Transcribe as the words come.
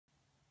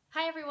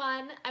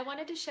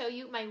wanted to show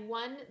you my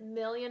 $1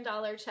 million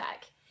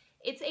check.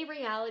 It's a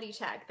reality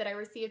check that I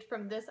received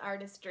from this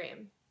artist's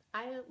dream.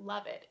 I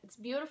love it. It's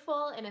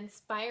beautiful and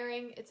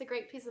inspiring. It's a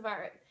great piece of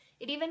art.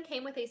 It even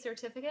came with a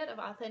certificate of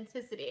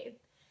authenticity.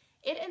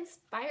 It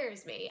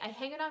inspires me. I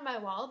hang it on my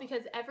wall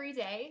because every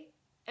day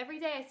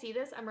I see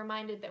this, I'm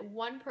reminded that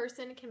one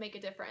person can make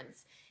a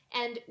difference,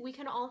 and we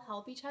can all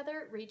help each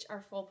other reach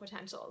our full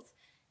potentials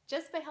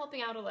just by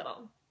helping out a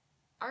little.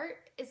 Art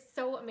is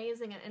so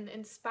amazing and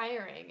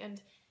inspiring, and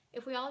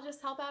if we all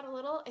just help out a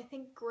little, I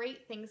think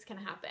great things can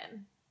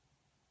happen.